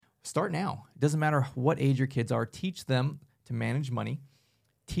start now. It doesn't matter what age your kids are. Teach them to manage money.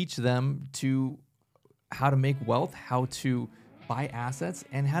 Teach them to how to make wealth, how to buy assets,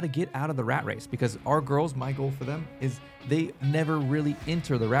 and how to get out of the rat race. Because our girls, my goal for them is they never really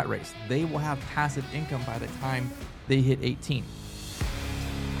enter the rat race. They will have passive income by the time they hit 18.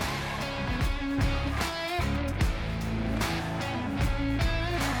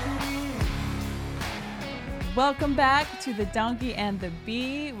 Welcome back to The Donkey and the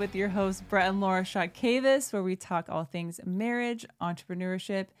Bee with your hosts, Brett and Laura Shotkavis, where we talk all things marriage,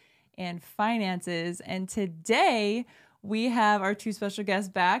 entrepreneurship, and finances. And today we have our two special guests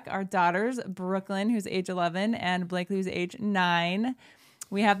back, our daughters, Brooklyn, who's age 11, and Blakely, who's age 9.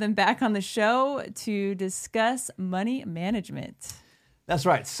 We have them back on the show to discuss money management. That's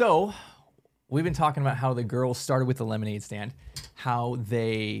right. So we've been talking about how the girls started with the lemonade stand, how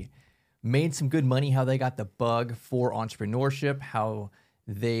they made some good money, how they got the bug for entrepreneurship, how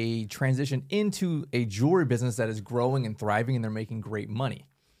they transitioned into a jewelry business that is growing and thriving, and they're making great money.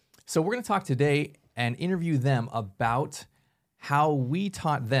 So we're going to talk today and interview them about how we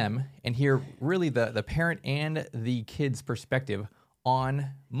taught them and hear really the parent and the kid's perspective on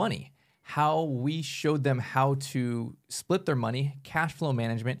money, how we showed them how to split their money, cash flow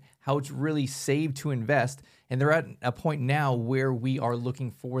management, how to really save to invest. And they're at a point now where we are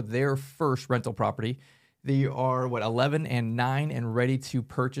looking for their first rental property. They are, 11 and 9 and ready to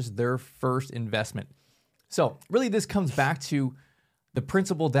purchase their first investment. So really this comes back to the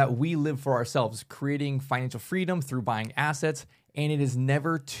principle that we live for ourselves, creating financial freedom through buying assets. And it is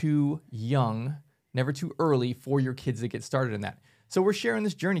never too young, never too early for your kids to get started in that. So we're sharing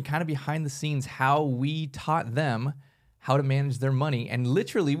this journey kind of behind the scenes, how we taught them how to manage their money. And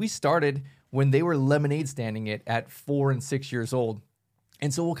literally we started when they were lemonade standing it at 4 and 6 years old.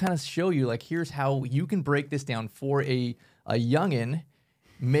 And so we'll kind of show you, like, here's how you can break this down for a youngin',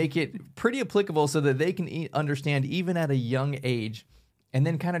 make it pretty applicable so that they can understand even at a young age, and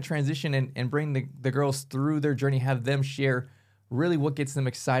then kind of transition and bring the girls through their journey, have them share really what gets them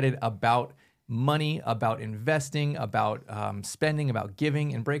excited about money, about investing, about spending, about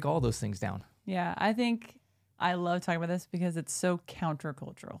giving, and break all those things down. Yeah, I think I love talking about this because it's so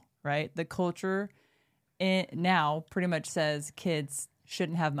countercultural, right? The culture now pretty much says kids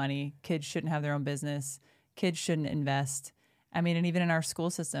shouldn't have money, kids shouldn't have their own business, kids shouldn't invest. I mean, and even in our school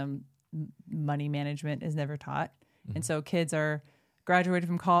system, money management is never taught. Mm-hmm. And so kids are graduated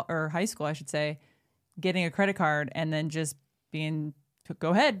from high school, I should say, getting a credit card and then just being,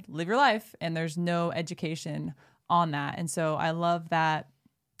 go ahead, live your life. And there's no education on that. And so I love that.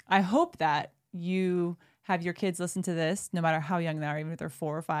 I hope that you have your kids listen to this, no matter how young they are, even if they're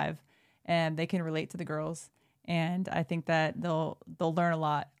 4 or 5, and they can relate to the girls. And I think that they'll learn a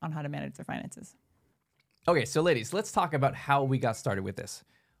lot on how to manage their finances. Okay, so ladies, let's talk about how we got started with this.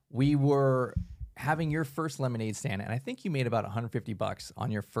 We were having your first lemonade stand, and I think you made about $150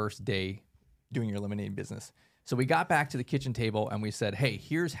 on your first day doing your lemonade business. So we got back to the kitchen table and we said, hey,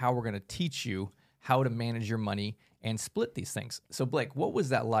 here's how we're going to teach you how to manage your money and split these things. So Blake, what was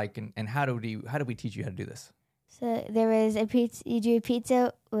that like, and how did we teach you how to do this? So there was a pizza. You do a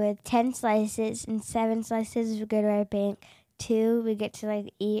pizza with 10 slices, and 7 slices would go to our bank. 2 we get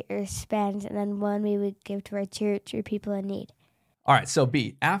to eat or spend, and then 1 we would give to our church or people in need. All right, so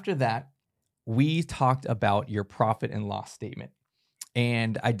B, after that, we talked about your profit and loss statement.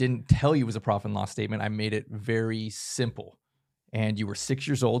 And I didn't tell you it was a profit and loss statement. I made it very simple. And you were 6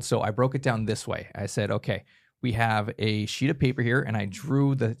 years old, so I broke it down this way. I said, okay, we have a sheet of paper here, and I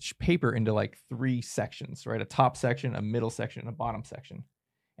drew the paper into 3 sections, right? A top section, a middle section, and a bottom section.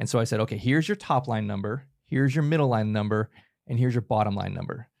 And so I said, okay, here's your top line number, here's your middle line number, and here's your bottom line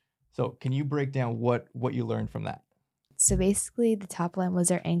number. So can you break down what you learned from that? So basically the top line was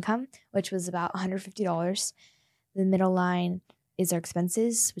our income, which was about $150. The middle line is our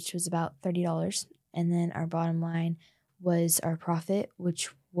expenses, which was about $30. And then our bottom line was our profit, which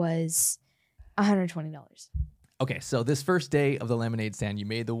was $120. Okay, so this first day of the lemonade stand, you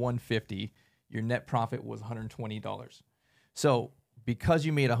made the $150. Your net profit was $120. So because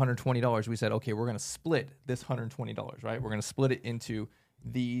you made $120, we said, okay, we're going to split this $120, right? We're going to split it into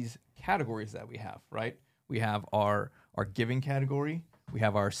these categories that we have, right? We have our giving category, we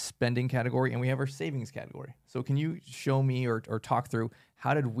have our spending category, and we have our savings category. So can you show me or talk through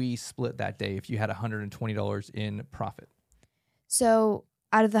how did we split that day if you had $120 in profit? So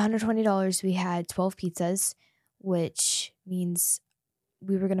out of the $120, we had 12 pizzas, which means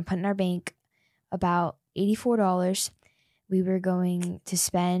we were going to put in our bank about $84. We were going to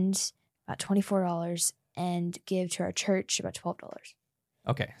spend about $24 and give to our church about $12.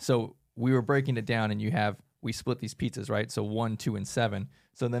 Okay, so we were breaking it down, and we split these pizzas, right? So 1, 2, and 7.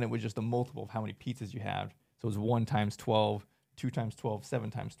 So then it was just a multiple of how many pizzas you had. So it was 1 times 12, 2 times 12, 7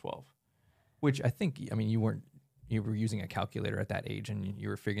 times 12, which I think, I mean, you were using a calculator at that age and you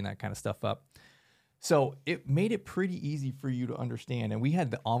were figuring that kind of stuff up. So it made it pretty easy for you to understand. And we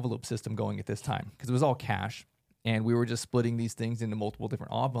had the envelope system going at this time because it was all cash. And we were just splitting these things into multiple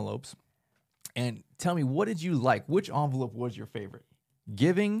different envelopes. And tell me, what did you like? Which envelope was your favorite?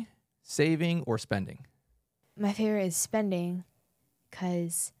 Giving, saving, or spending? My favorite is spending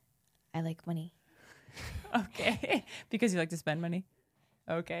because I like money. Okay. Because you like to spend money.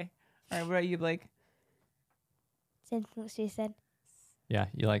 Okay. All right. What about you, Blake? Same thing she said. Yeah,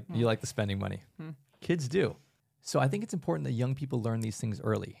 you like the spending money. Kids do. So I think it's important that young people learn these things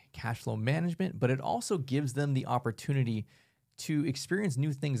early. Cash flow management, but it also gives them the opportunity to experience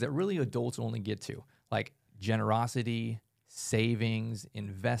new things that really adults only get to, like generosity, savings,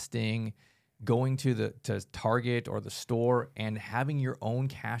 investing, going to Target or the store and having your own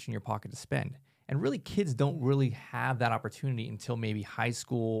cash in your pocket to spend. And really, kids don't really have that opportunity until maybe high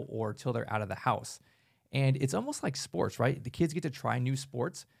school or till they're out of the house. And it's almost like sports, right? The kids get to try new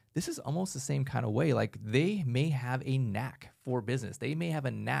sports. This is almost the same kind of way. Like they may have a knack for business. They may have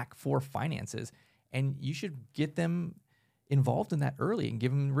a knack for finances. And you should get them involved in that early and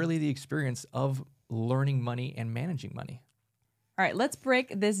give them really the experience of learning money and managing money. All right, let's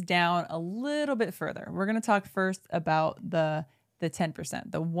break this down a little bit further. We're going to talk first about the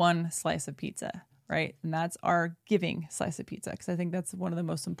 10%, the one slice of pizza, right? And that's our giving slice of pizza because I think that's one of the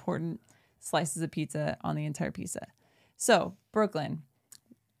most important slices of pizza on the entire pizza. So, Brooklyn,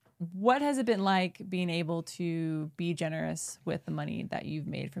 what has it been like being able to be generous with the money that you've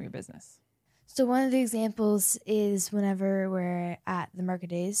made from your business? So one of the examples is whenever we're at the market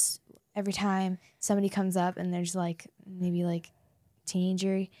days, every time somebody comes up and there's like maybe like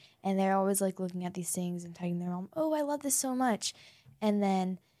teenager and they're always like looking at these things and telling their mom, "Oh, I love this so much." And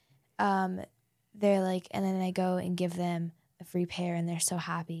then they're like, and then I go and give them a free pair and they're so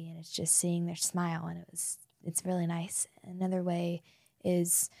happy and it's just seeing their smile and it's really nice. Another way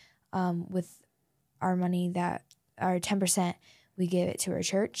is with our money that our 10%, we give it to our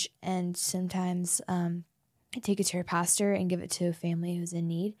church and sometimes I take it to our pastor and give it to a family who's in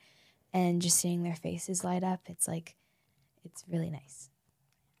need and just seeing their faces light up, it's really nice.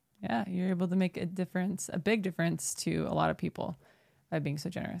 Yeah, you're able to make a difference, a big difference to a lot of people by being so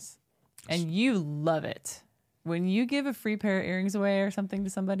generous. And you love it. When you give a free pair of earrings away or something to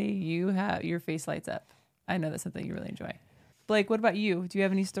somebody, your face lights up. I know that's something you really enjoy. Blake, what about you? Do you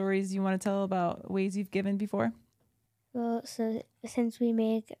have any stories you want to tell about ways you've given before? Well, so since we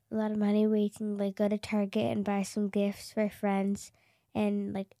make a lot of money, we can like go to Target and buy some gifts for friends.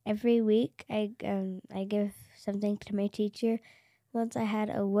 And like every week, I give something to my teacher. Once I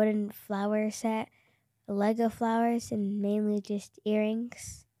had a wooden flower set, Lego flowers, and mainly just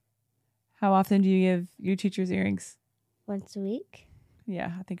earrings. How often do you give your teachers earrings? Once a week.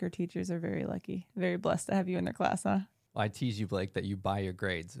 Yeah, I think our teachers are very lucky, very blessed to have you in their class, huh? I tease you, Blake, that you buy your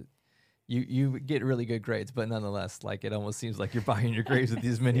grades. You get really good grades, but nonetheless, like it almost seems like you're buying your grades with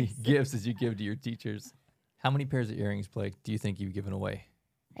as many gifts as you give to your teachers. How many pairs of earrings, Blake, do you think you've given away?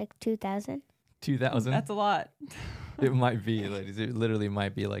 Like 2,000. 2,000? That's a lot. It might be, ladies. It literally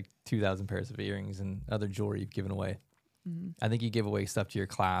might be like 2,000 pairs of earrings and other jewelry you've given away. Mm-hmm. I think you give away stuff to your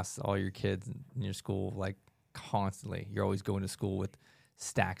class, all your kids in your school, like constantly. You're always going to school with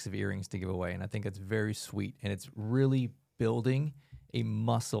stacks of earrings to give away. And I think it's very sweet. And it's really building a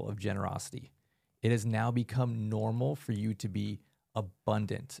muscle of generosity. It has now become normal for you to be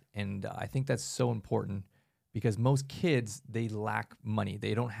abundant. And I think that's so important because most kids, they lack money.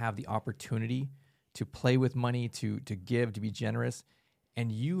 They don't have the opportunity to play with money, to give, to be generous. And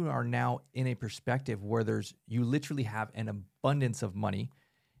you are now in a perspective where you literally have an abundance of money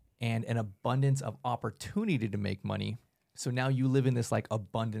and an abundance of opportunity to make money. So now you live in this like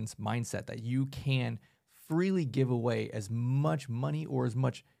abundance mindset that you can freely give away as much money or as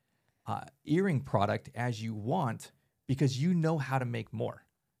much earring product as you want because you know how to make more.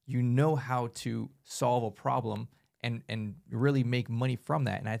 You know how to solve a problem and really make money from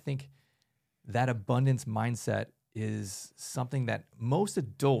that. And I think that abundance mindset is something that most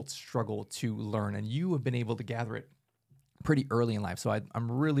adults struggle to learn, and you have been able to gather it pretty early in life. So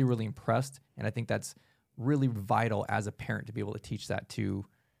I'm really, really impressed, and I think that's really vital as a parent to be able to teach that to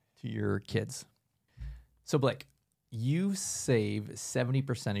your kids. So Blake, you save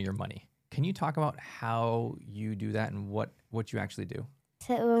 70% of your money. Can you talk about how you do that and what you actually do?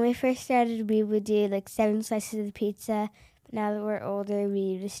 So when we first started, we would do like 7 slices of pizza. But now that we're older,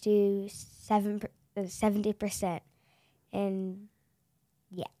 we just do 70%. And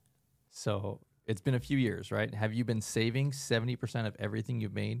yeah. So it's been a few years, right? Have you been saving 70% of everything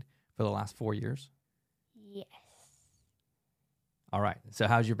you've made for the last 4 years? Yes. All right. So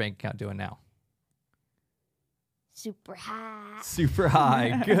how's your bank account doing now? Super high. Super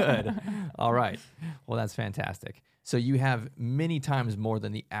high. Good. All right. Well, that's fantastic. So you have many times more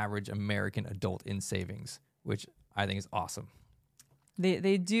than the average American adult in savings, which I think is awesome.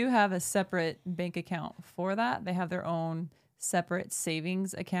 They do have a separate bank account for that. They have their own separate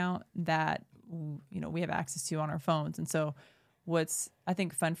savings account that we have access to on our phones. And so what's I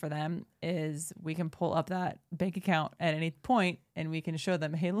think fun for them is we can pull up that bank account at any point and we can show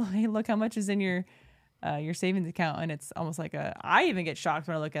them, hey, look how much is in your savings account. And it's almost like I even get shocked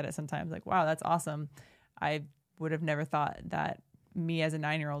when I look at it sometimes, like, wow, that's awesome. I would have never thought that me as a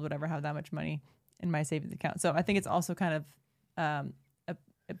 9-year-old would ever have that much money in my savings account. So I think it's also kind of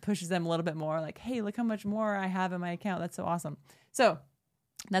it pushes them a little bit more like, hey, look how much more I have in my account. That's so awesome. So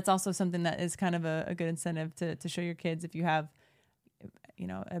that's also something that is kind of a good incentive to show your kids if you have,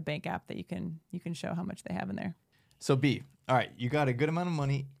 a bank app that you can show how much they have in there. So B, all right, you got a good amount of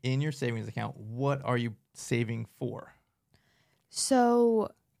money in your savings account. What are you saving for?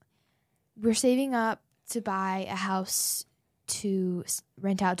 So we're saving up to buy a house to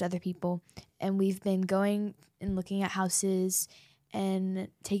rent out to other people. And we've been going and looking at houses and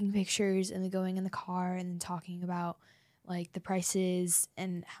taking pictures and then going in the car and then talking about like the prices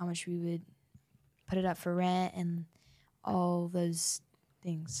and how much we would put it up for rent and all those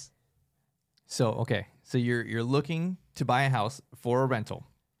things. So, okay. So you're looking to buy a house for a rental.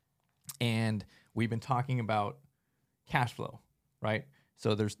 And we've been talking about cash flow, right?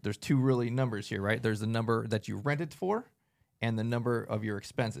 So there's two really numbers here, right? There's the number that you rented for and the number of your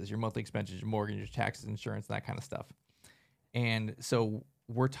expenses, your monthly expenses, your mortgage, your taxes, insurance, that kind of stuff. And so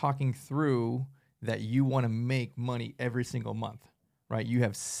we're talking through that you want to make money every single month, right? You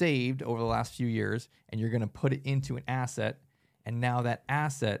have saved over the last few years and you're going to put it into an asset. And now that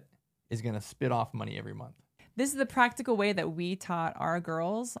asset is going to spit off money every month. This is the practical way that we taught our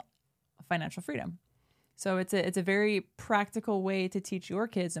girls financial freedom. So it's a very practical way to teach your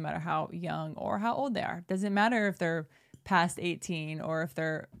kids, no matter how young or how old they are. Doesn't matter if they're past 18 or if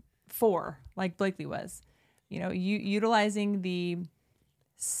they're 4, like Blakely was. Utilizing the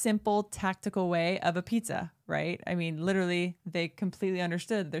simple tactical way of a pizza, right? I mean, literally, they completely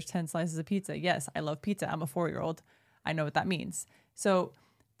understood there's 10 slices of pizza. Yes, I love pizza. I'm a 4-year-old. I know what that means. So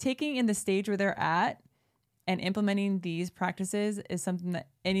taking in the stage where they're at and implementing these practices is something that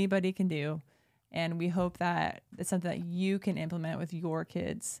anybody can do. And we hope that it's something that you can implement with your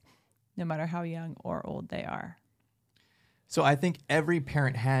kids, no matter how young or old they are. So I think every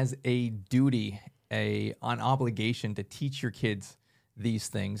parent has a duty, an obligation to teach your kids these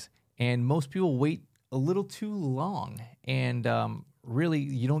things. And most people wait a little too long. And really,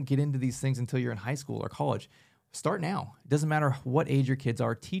 you don't get into these things until you're in high school or college. Start now. It doesn't matter what age your kids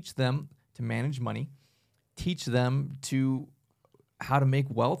are. Teach them to manage money. Teach them to how to make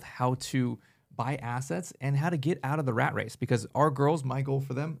wealth, how to buy assets, and how to get out of the rat race. Because our girls, my goal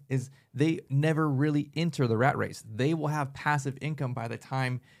for them is they never really enter the rat race. They will have passive income by the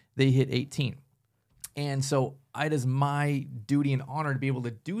time they hit 18. And so it is my duty and honor to be able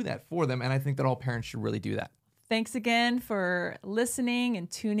to do that for them. And I think that all parents should really do that. Thanks again for listening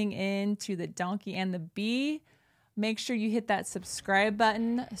and tuning in to the Donkey and the Bee. Make sure you hit that subscribe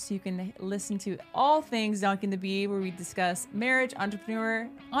button so you can listen to all things Donkey and the Bee, where we discuss marriage,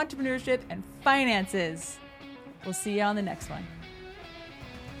 entrepreneurship, and finances. We'll see you on the next one.